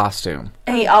Meanie costume.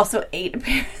 And he also ate,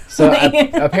 apparently. So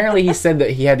apparently he said that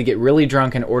he had to get really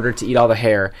drunk in order to eat all the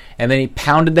hair, and then he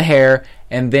pounded the hair,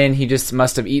 and then he just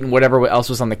must have eaten whatever else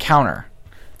was on the counter.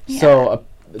 Yeah. So a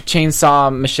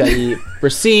chainsaw, machete,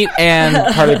 receipt, and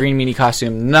part of the Green Meanie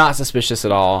costume, not suspicious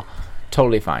at all.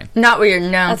 Totally fine. Not weird,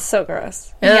 no. That's so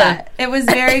gross. Yeah, it was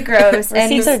very gross.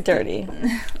 Receipts are dirty.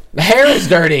 The hair is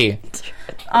dirty.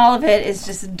 All of it is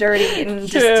just dirty and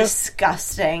just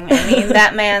disgusting. I mean,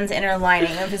 that man's inner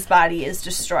lining of his body is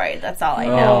destroyed. That's all I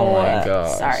know. Oh, my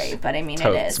God. Sorry, but I mean,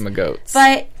 Totes, it is. my goats.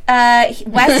 But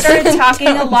Wes started talking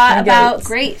a lot about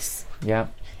Grace. Yeah.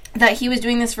 That he was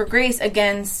doing this for Grace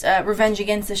against revenge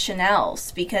against the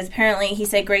Chanels, because apparently he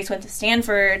said Grace went to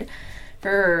Stanford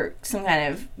for some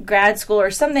kind of grad school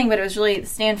or something, but it was really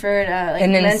Stanford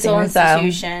mental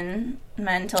institution,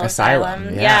 mental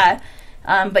asylum. Yeah.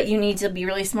 But you need to be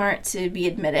really smart to be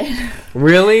admitted.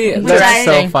 Really? That's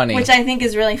so funny. Which I think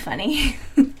is really funny.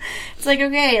 It's like,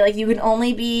 okay, like you can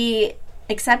only be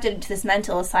accepted to this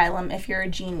mental asylum if you're a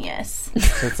genius.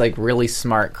 So it's like really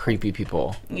smart, creepy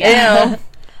people. Yeah.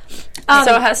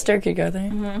 So Hester could go there.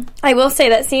 Mm-hmm. I will say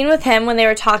that scene with him when they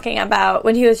were talking about,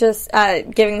 when he was just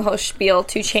giving the whole spiel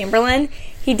to Chamberlain,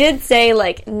 he did say,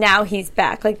 like, now he's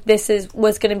back. Like, this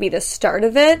was going to be the start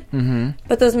of it. Mm-hmm.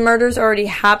 But those murders already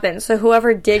happened. So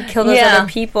whoever did kill those other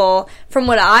people, from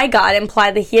what I got,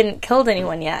 implied that he hadn't killed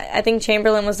anyone yet. I think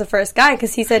Chamberlain was the first guy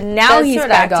because he said now he's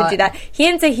back to do that. He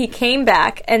didn't say he came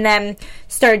back and then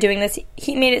started doing this.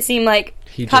 He made it seem like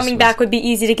coming back would be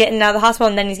easy to get in and out of the hospital,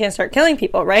 and then he's going to start killing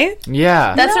people, right?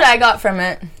 Yeah. That's what I got from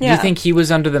it. Do you think he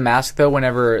was under the mask, though,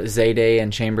 whenever Zayday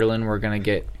and Chamberlain were going to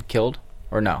get killed?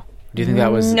 Or no? Do you think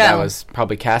that was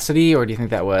probably Cassidy, or do you think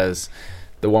that was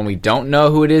the one we don't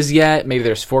know who it is yet? Maybe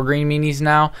there's 4 Green Meanies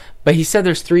now, but he said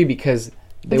there's 3 because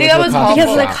they were because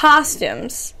of the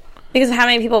costumes, because of how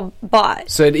many people bought.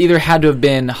 So it either had to have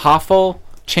been Hoffel,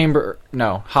 Hoffel.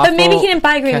 But maybe he didn't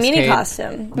buy a Green Meanie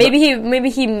costume. Maybe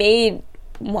he made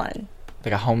one.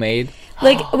 Like a homemade?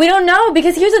 Like, we don't know,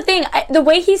 because here's the thing. The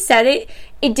way he said it,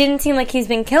 it didn't seem like he's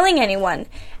been killing anyone.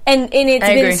 And it's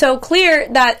been so clear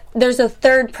that there's a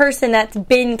third person that's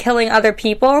been killing other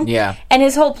people. Yeah. And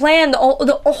his whole plan,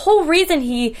 the whole reason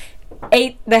he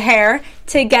ate the hair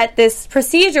to get this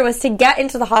procedure was to get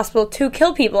into the hospital to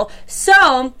kill people.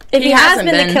 So, if he has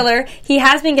been the killer, he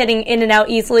has been getting in and out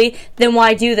easily, then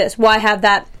why do this? Why have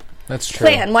that That's true.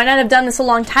 plan? Why not have done this a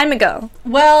long time ago?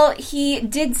 Well, he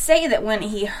did say that when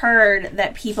he heard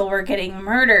that people were getting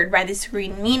murdered by this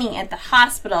Green Meanie at the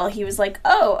hospital, he was like,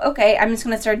 oh, okay, I'm just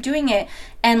going to start doing it.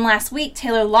 And last week,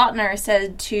 Taylor Lautner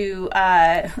said to,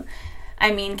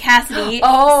 Cassidy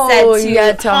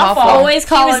said to Hoffel. Always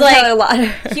call him Taylor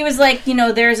Lautner. He was like,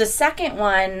 there's a second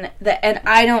one, and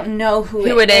I don't know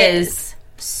who it is.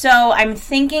 So I'm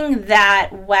thinking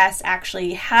that Wes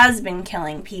actually has been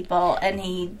killing people, and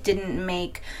he didn't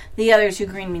make the other 2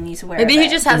 Green Meanies aware of it. Maybe he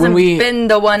just hasn't been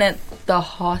the one at the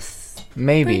hospital.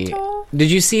 Maybe.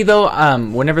 Did you see, though,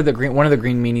 whenever one of the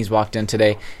Green Meanies walked in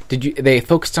today, they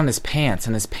focused on his pants,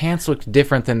 and his pants looked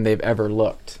different than they've ever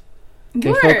looked.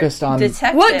 They focused on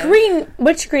detective.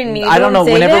 Which Green Meanie? I don't know.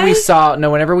 Whenever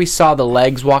we saw the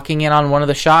legs walking in on one of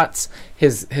the shots,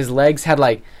 his legs had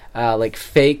like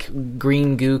fake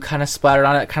green goo kind of splattered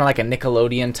on it, kind of like a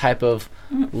Nickelodeon type of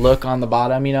look on the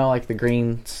bottom, like the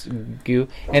green goo.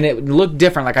 And it looked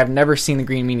different. Like, I've never seen the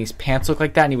Green Meanie's pants look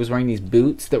like that, and he was wearing these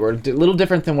boots that were a little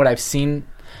different than what I've seen.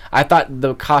 I thought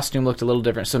the costume looked a little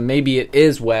different, so maybe it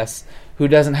is Wes, who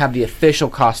doesn't have the official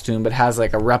costume, but has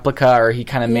like a replica, or he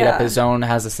kind of made up his own,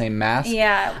 has the same mask.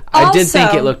 Yeah. I did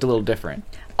think it looked a little different.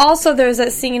 Also, there's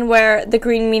a scene where the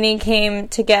Green Meanie came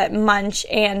to get Munch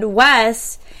and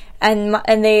Wes,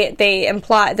 and they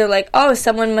imply, they're like, oh,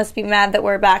 someone must be mad that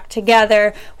we're back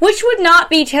together, which would not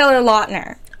be Taylor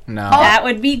Lautner. No. That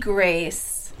would be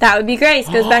Grace. That would be Grace.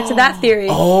 Goes back to that theory.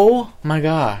 Oh my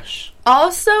gosh.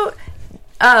 Also,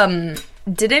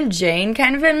 didn't Jane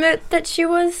kind of admit that she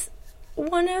was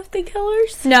one of the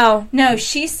killers? No,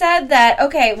 she said that,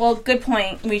 okay, well, good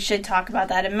point. We should talk about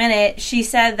that in a minute. She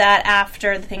said that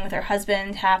after the thing with her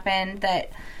husband happened,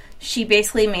 that she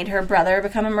basically made her brother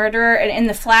become a murderer. And in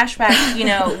the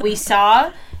flashback, we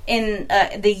saw in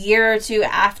the year or two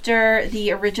after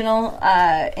the original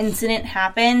incident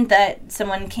happened that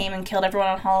someone came and killed everyone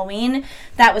on Halloween.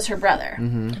 That was her brother.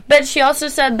 Mm-hmm. But she also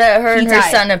said that her and her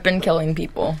died. son have been killing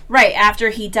people. Right,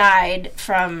 after he died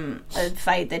from a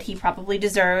fight that he probably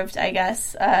deserved, I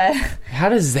guess. How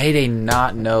does Zayday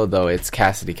not know, though, it's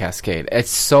Cassidy Cascade?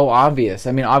 It's so obvious.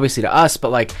 I mean, obviously to us,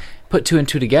 but, like, put two and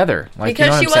two together. Like, because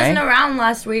you know what she I'm saying? wasn't around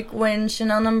last week when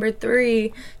Chanel number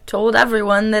 3 told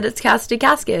everyone that it's Cassidy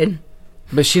Cascade.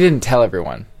 But she didn't tell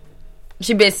everyone.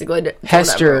 She basically did.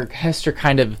 Hester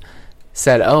kind of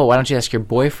said, "Oh, why don't you ask your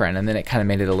boyfriend?" And then it kind of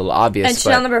made it a little obvious. And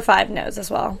Chanel number 5 knows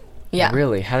as well. Yeah.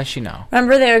 Really? How does she know?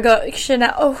 Remember they would go,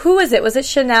 Chanel, oh, who was it? Was it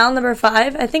Chanel number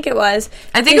 5? I think it was.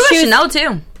 I think it was Chanel,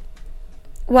 too.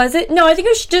 Was it? No, I think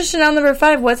it was just Chanel number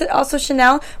 5. Was it also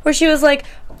Chanel? Where she was like,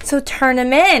 so turn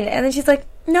him in. And then she's like,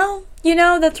 no,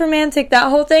 that's romantic. That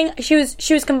whole thing. She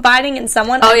was confiding in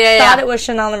someone. Oh, I thought it was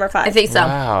Chanel number 5. I think so.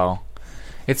 Wow.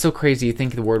 It's so crazy. You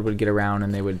think the word would get around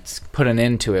and they would put an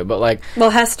end to it, but like...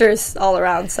 Well, Hester's all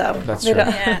around, so... That's true.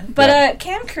 Yeah. But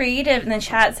Cam Creative in the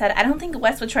chat said, I don't think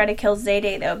Wes would try to kill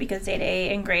Zayday, though, because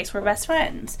Zayday and Grace were best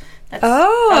friends. That's a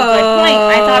good point.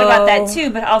 I thought about that, too,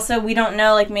 but also we don't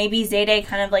know, like, maybe Zayday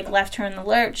kind of, like, left her in the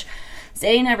lurch.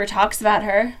 Zayday never talks about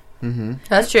her. Mm-hmm.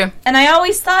 That's true. And I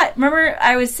always thought, remember,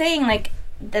 I was saying, like,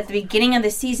 at the beginning of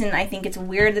the season, I think it's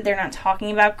weird that they're not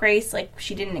talking about Grace, like,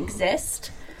 she didn't exist.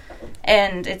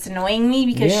 And it's annoying me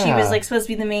because she was like supposed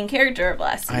to be the main character of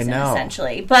last season,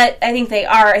 essentially. But I think they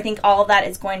are. I think all of that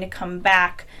is going to come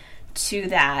back to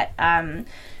that.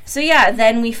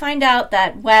 Then we find out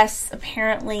that Wes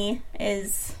apparently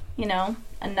is,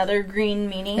 another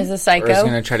green meanie. Is a psycho. Or is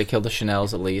going to try to kill the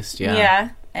Chanels at least, yeah. Yeah,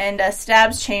 and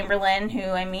stabs Chamberlain, who,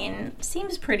 I mean,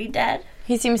 seems pretty dead.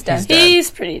 He seems dead.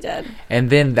 He's pretty dead. And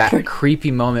then that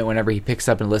creepy moment whenever he picks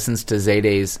up and listens to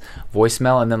Zayday's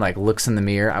voicemail and then, like, looks in the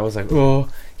mirror, I was like, oh.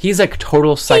 He's, like,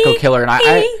 total psycho killer. And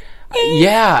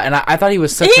I thought he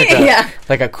was such,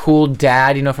 like a cool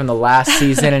dad, from the last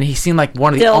season. And he seemed like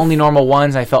one of the only normal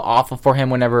ones. I felt awful for him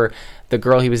whenever the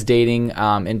girl he was dating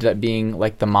ended up being,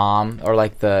 like, the mom or,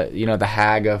 like, the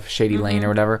hag of Shady Lane or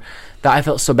whatever. That I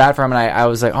felt so bad for him, and I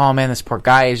was like, oh man, this poor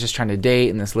guy is just trying to date,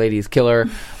 and this lady is killer,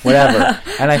 whatever.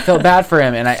 And I felt bad for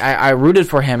him, and I rooted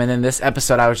for him. And then this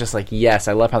episode, I was just like, yes,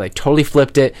 I love how they totally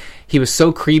flipped it. He was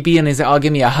so creepy, and he's like, oh,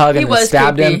 give me a hug, and then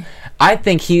stabbed him. I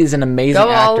think he is an amazing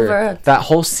actor. That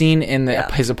whole scene in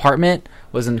his apartment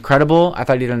was incredible. I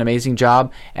thought he did an amazing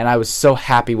job, and I was so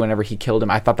happy whenever he killed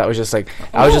him. I thought that was just like,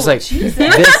 this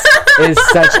is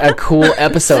such a cool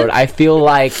episode. I feel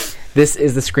like this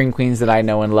is the Scream Queens that I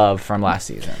know and love from last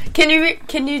season. Can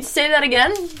you say that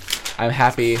again? I'm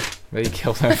happy that he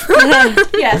killed him.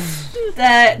 Yes.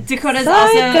 Dakota's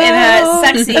also in a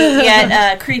sexy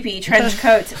yet creepy trench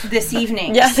coat this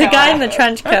evening. Yeah, the guy in the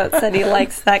trench coat said he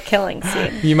likes that killing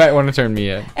scene. You might want to turn me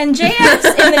in. And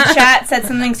JX in the chat said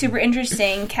something super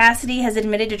interesting. Cassidy has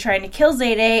admitted to trying to kill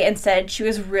Zayday and said she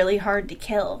was really hard to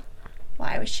kill.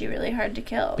 Why was she really hard to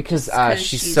kill? Because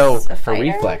she's so her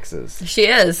reflexes. She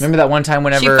is. Remember that one time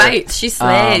whenever she fights, she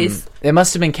slays. It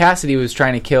must have been Cassidy who was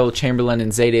trying to kill Chamberlain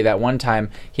and Zayday that one time.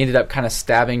 He ended up kind of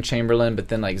stabbing Chamberlain, but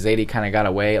then like Zayday kind of got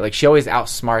away. Like she always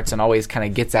outsmarts and always kind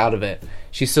of gets out of it.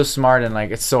 She's so smart and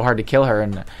like it's so hard to kill her.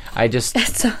 And I just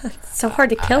it's so hard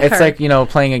to kill her. It's like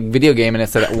playing a video game and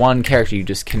it's that one character you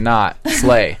just cannot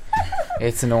slay.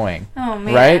 It's annoying. Oh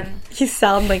man, right? You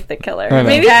sound like the killer.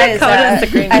 Maybe Dakota's the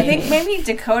green. I think maybe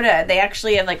Dakota. They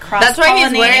actually have like cross. That's why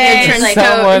he's wearing a trench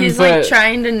coat. He's like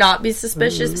trying to not be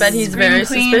suspicious, but he's very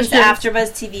suspicious.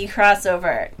 AfterBuzz TV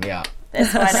crossover. Yeah.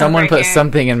 Someone put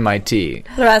something in my tea.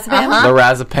 Lorazepam.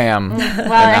 Lorazepam.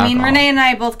 Well, I mean, Renee and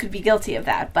I both could be guilty of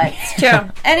that, but it's true.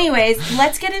 Anyways,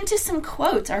 let's get into some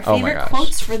quotes. Our favorite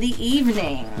quotes for the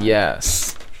evening.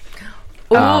 Yes.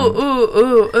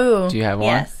 Ooh. Do you have one?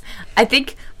 Yes. I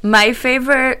think my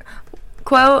favorite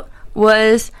quote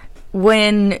was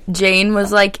when Jane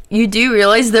was like, "You do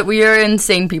realize that we are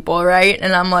insane people, right?"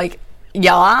 And I'm like,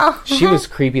 "Yeah." She was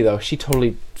creepy though. She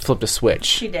totally flipped a switch.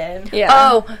 She did. Yeah.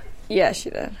 Oh, yeah, she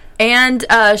did. And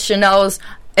Chanel's,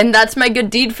 and that's my good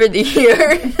deed for the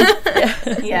year.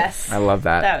 Yes. I love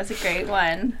that. That was a great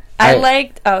one. I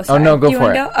liked. Oh, sorry. Oh no, go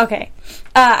for it. Go? Okay.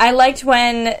 I liked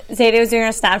when Zayda was doing her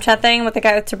Snapchat thing with the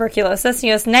guy with tuberculosis. He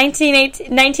goes,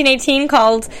 1918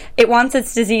 called It Wants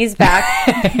Its Disease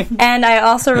Back. And I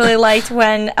also really liked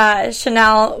when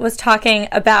Chanel was talking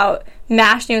about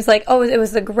MASH, and he was like, oh, it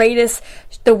was the greatest,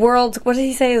 the world, what did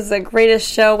he say? It was the greatest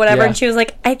show, whatever. Yeah. And she was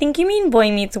like, I think you mean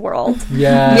Boy Meets World.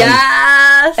 Yeah.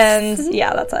 Yes. And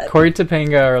yeah, that's it. Corey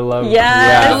Topanga or Love.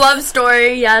 Yeah. Love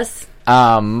story, yes.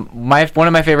 One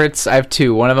of my favorites, I have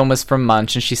two. One of them was from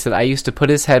Munch, and she said, I used to put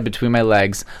his head between my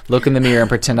legs, look in the mirror, and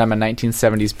pretend I'm a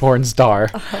 1970s porn star.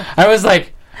 I was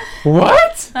like,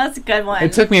 what? That's a good one.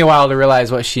 It took me a while to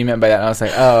realize what she meant by that, and I was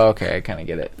like, oh, okay, I kind of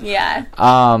get it. Yeah.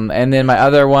 And then my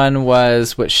other one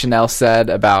was what Chanel said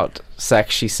about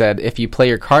sex. She said, if you play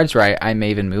your cards right, I may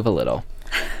even move a little.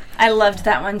 I loved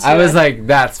that one, too. I was like,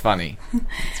 that's funny.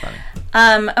 It's funny.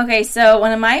 Okay, so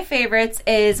one of my favorites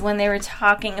is when they were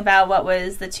talking about what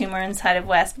was the tumor inside of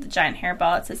Wes with the giant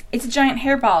hairball. It says, it's a giant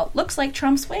hairball. Looks like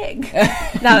Trump's wig.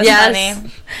 That was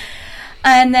funny.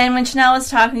 And then when Chanel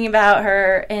was talking about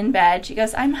her in bed, she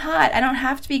goes, I'm hot. I don't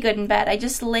have to be good in bed. I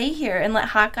just lay here and let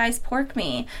hot guys pork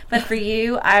me. But for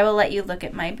you, I will let you look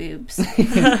at my boobs.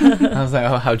 I was like,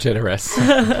 oh, how generous.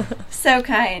 So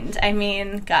kind. I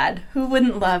mean, God, who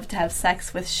wouldn't love to have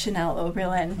sex with Chanel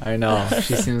Oberlin? I know.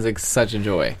 She seems like such a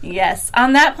joy. Yes.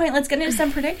 On that point, let's get into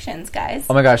some predictions, guys.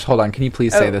 Oh my gosh, hold on. Can you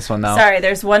please say this one now? Sorry,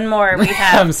 there's one more we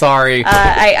have. I'm sorry.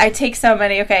 I take so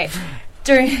many. Okay.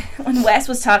 When Wes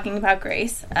was talking about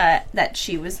Grace, that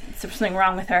she was something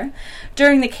wrong with her,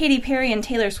 during the Katy Perry and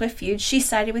Taylor Swift feud, she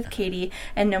sided with Katy,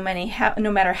 and no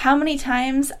matter how many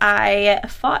times I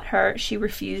fought her, she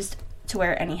refused to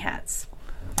wear any hats.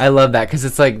 I love that because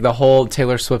it's like the whole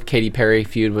Taylor Swift Katy Perry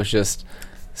feud was just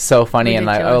so funny.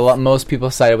 Ridiculous. And most people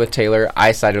sided with Taylor.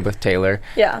 I sided with Taylor.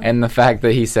 Yeah. And the fact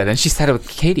that he said, and she sided with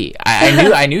Katy.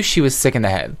 I knew she was sick in the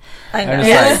head. I know. I'm just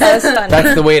Yeah, that was funny.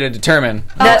 That's the way to determine.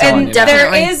 And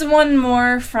definitely. there is one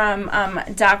more from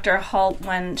Dr. Holt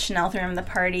when Chanel threw him the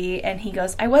party, and he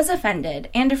goes, I was offended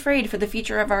and afraid for the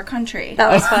future of our country.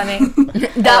 That was funny.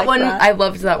 That one, I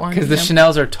loved that one. Because the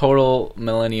Chanels are total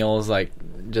millennials, like,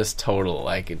 just total.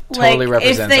 Like, it totally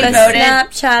represents they us. The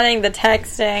Snapchatting, the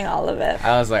texting, all of it.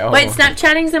 I was like, oh. Wait,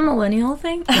 Snapchatting's a millennial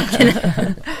thing?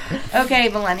 Okay,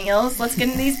 millennials, let's get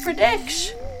into these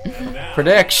predictions.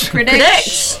 Prediction.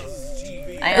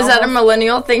 Is that a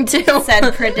millennial thing too?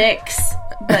 Said predicts,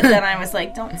 but then I was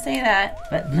like, don't say that.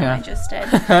 But then I just did.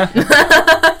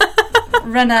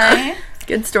 Renee?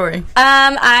 Good story.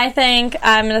 I think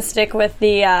I'm going to stick with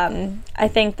the, I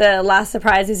think the last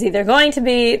surprise is either going to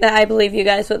be that I believe you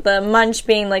guys with the Munch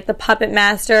being like the puppet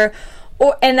master,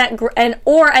 or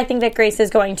I think that Grace is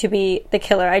going to be the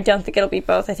killer. I don't think it'll be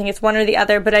both. I think it's one or the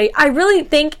other, but I really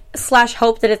think /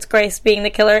 hope that it's Grace being the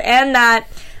killer, and that,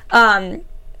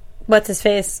 what's his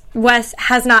face? Wes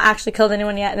has not actually killed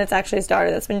anyone yet, and it's actually his daughter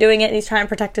that's been doing it, and he's trying to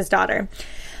protect his daughter.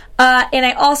 And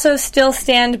I also still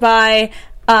stand by,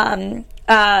 oh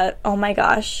my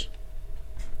gosh,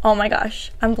 I'm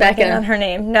blanking Becca. on her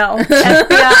name. No,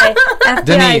 FBI.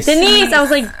 Denise. I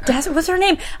was like, what's her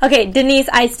name? Okay, Denise.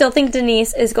 I still think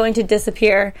Denise is going to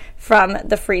disappear from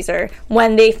the freezer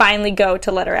when they finally go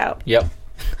to let her out. Yep.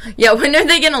 Yeah, when are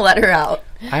they going to let her out?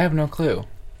 I have no clue.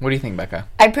 What do you think, Becca?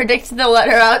 I predict they'll let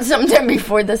her out sometime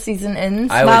before the season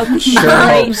ends. I would sure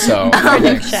hope so.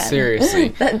 Like, seriously.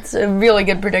 That's a really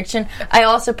good prediction. I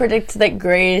also predict that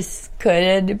Grace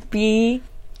could be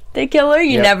the killer.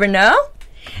 You never know.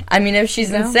 I mean, if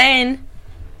she's insane,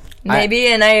 maybe,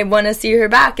 and I want to see her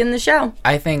back in the show.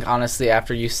 I think, honestly,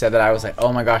 after you said that, I was like,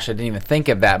 oh my gosh, I didn't even think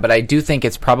of that. But I do think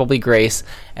it's probably Grace,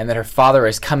 and that her father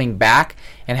is coming back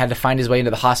and had to find his way into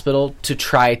the hospital to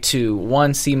try to,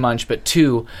 one, see Munch, but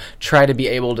two, try to be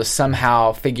able to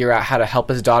somehow figure out how to help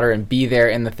his daughter and be there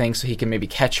in the thing so he can maybe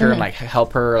catch her and, like,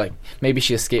 help her. Like, maybe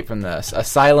she escaped from the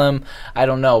asylum. I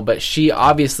don't know. But she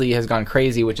obviously has gone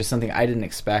crazy, which is something I didn't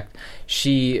expect.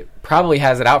 She probably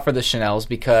has it out for the Chanels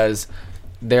because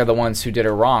they're the ones who did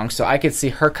her wrong. So I could see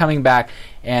her coming back,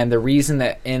 and the reason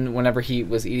that whenever he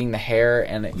was eating the hair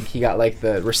and he got like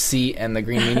the receipt and the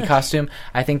green meanie costume,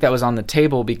 I think that was on the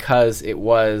table because it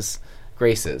was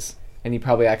Grace's. And he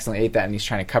probably accidentally ate that and he's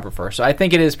trying to cover for her. So I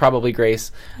think it is probably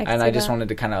Grace. I just wanted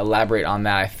to kind of elaborate on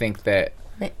that. I think that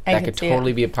that could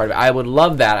totally be a part of it. I would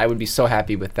love that. I would be so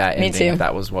happy with that ending if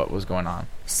that was what was going on.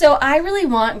 So I really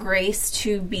want Grace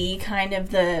to be kind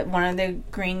of one of the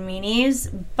green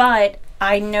meanies, but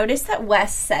I noticed that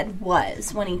Wes said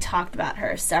was when he talked about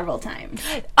her several times.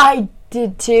 I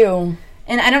did too.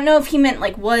 And I don't know if he meant,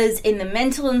 like, was in the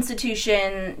mental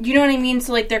institution. You know what I mean?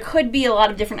 So, like, there could be a lot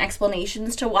of different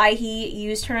explanations to why he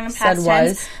used her in a past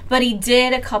tense. But he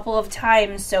did a couple of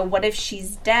times, so what if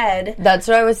she's dead? That's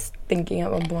what I was thinking at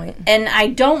one point. And I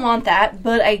don't want that,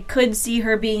 but I could see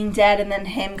her being dead and then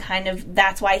him kind of,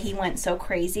 that's why he went so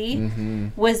crazy,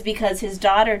 was because his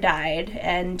daughter died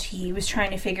and he was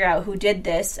trying to figure out who did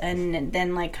this and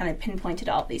then, like, kind of pinpointed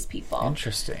all these people.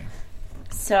 Interesting.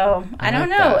 So, I don't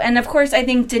know. And, of course, I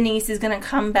think Denise is going to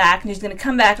come back, and she's going to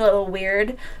come back a little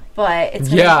weird, but it's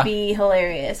going to be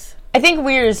hilarious. I think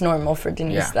weird is normal for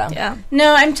Denise, though. Yeah.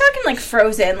 No, I'm talking, like,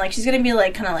 Frozen. Like, she's going to be,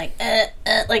 like, kind of like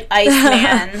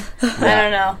Iceman. I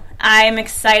don't know. I'm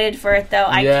excited for it, though.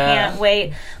 I can't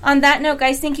wait. On that note,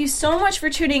 guys, thank you so much for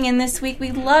tuning in this week.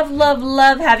 We love, love,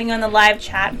 love having you on the live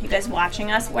chat. You guys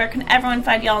watching us. Where can everyone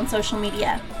find y'all on social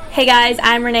media? Hey guys,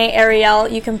 I'm Renee Ariel.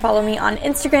 You can follow me on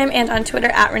Instagram and on Twitter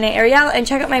at Renee Ariel, and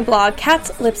check out my blog,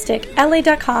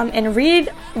 catslipstickla.com, and read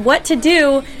what to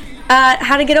do,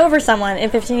 how to get over someone in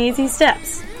 15 easy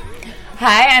steps.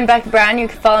 Hi, I'm Becca Brown. You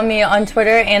can follow me on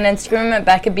Twitter and Instagram at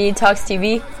Becca B Talks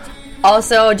TV.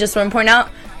 Also, just want to point out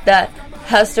that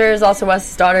Hester is also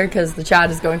Wes's daughter because the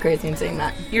chat is going crazy and saying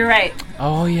that. You're right.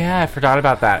 Oh, yeah, I forgot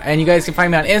about that. And you guys can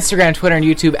find me on Instagram, Twitter, and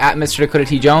YouTube at Mr. Dakota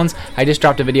T. Jones. I just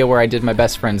dropped a video where I did my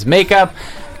best friend's makeup.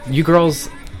 You girls,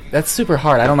 that's super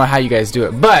hard. I don't know how you guys do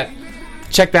it. But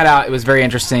check that out. It was very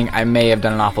interesting. I may have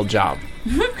done an awful job.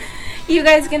 You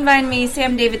guys can find me,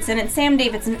 Sam Davidson, at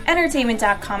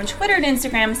samdavidsonentertainment.com, Twitter and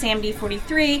Instagram,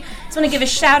 SamD43. Just want to give a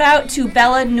shout out to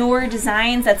Bella Noor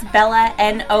Designs. That's Bella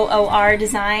Noor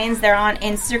Designs. They're on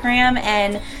Instagram,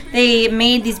 and they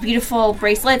made these beautiful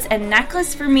bracelets and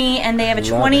necklace for me, and they have a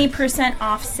 20%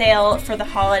 off sale for the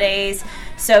holidays.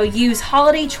 So use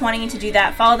Holiday20 to do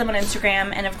that. Follow them on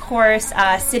Instagram, and of course,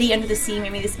 City Under the Sea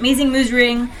made me this amazing mood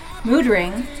ring.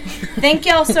 Thank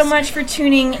y'all so much for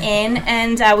tuning in,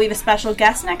 and we have a special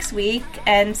guest next week,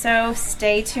 and so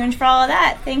stay tuned for all of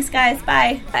that. Thanks, guys.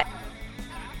 Bye. Bye.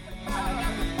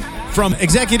 From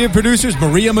executive producers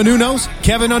Maria Menounos,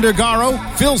 Kevin Undergaro,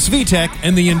 Phil Svitek,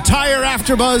 and the entire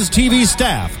AfterBuzz TV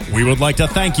staff, we would like to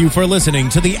thank you for listening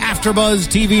to the AfterBuzz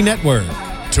TV network.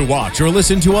 To watch or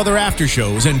listen to other after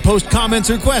shows and post comments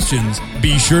or questions,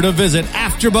 be sure to visit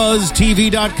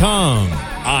AfterBuzzTV.com.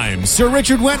 I'm Sir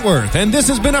Richard Wentworth, and this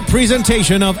has been a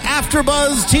presentation of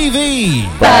AfterBuzz TV.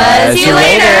 Buzz you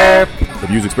later. The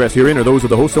views expressed herein are those of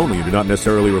the hosts only and do not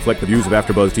necessarily reflect the views of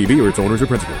AfterBuzz TV or its owners or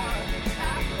principals.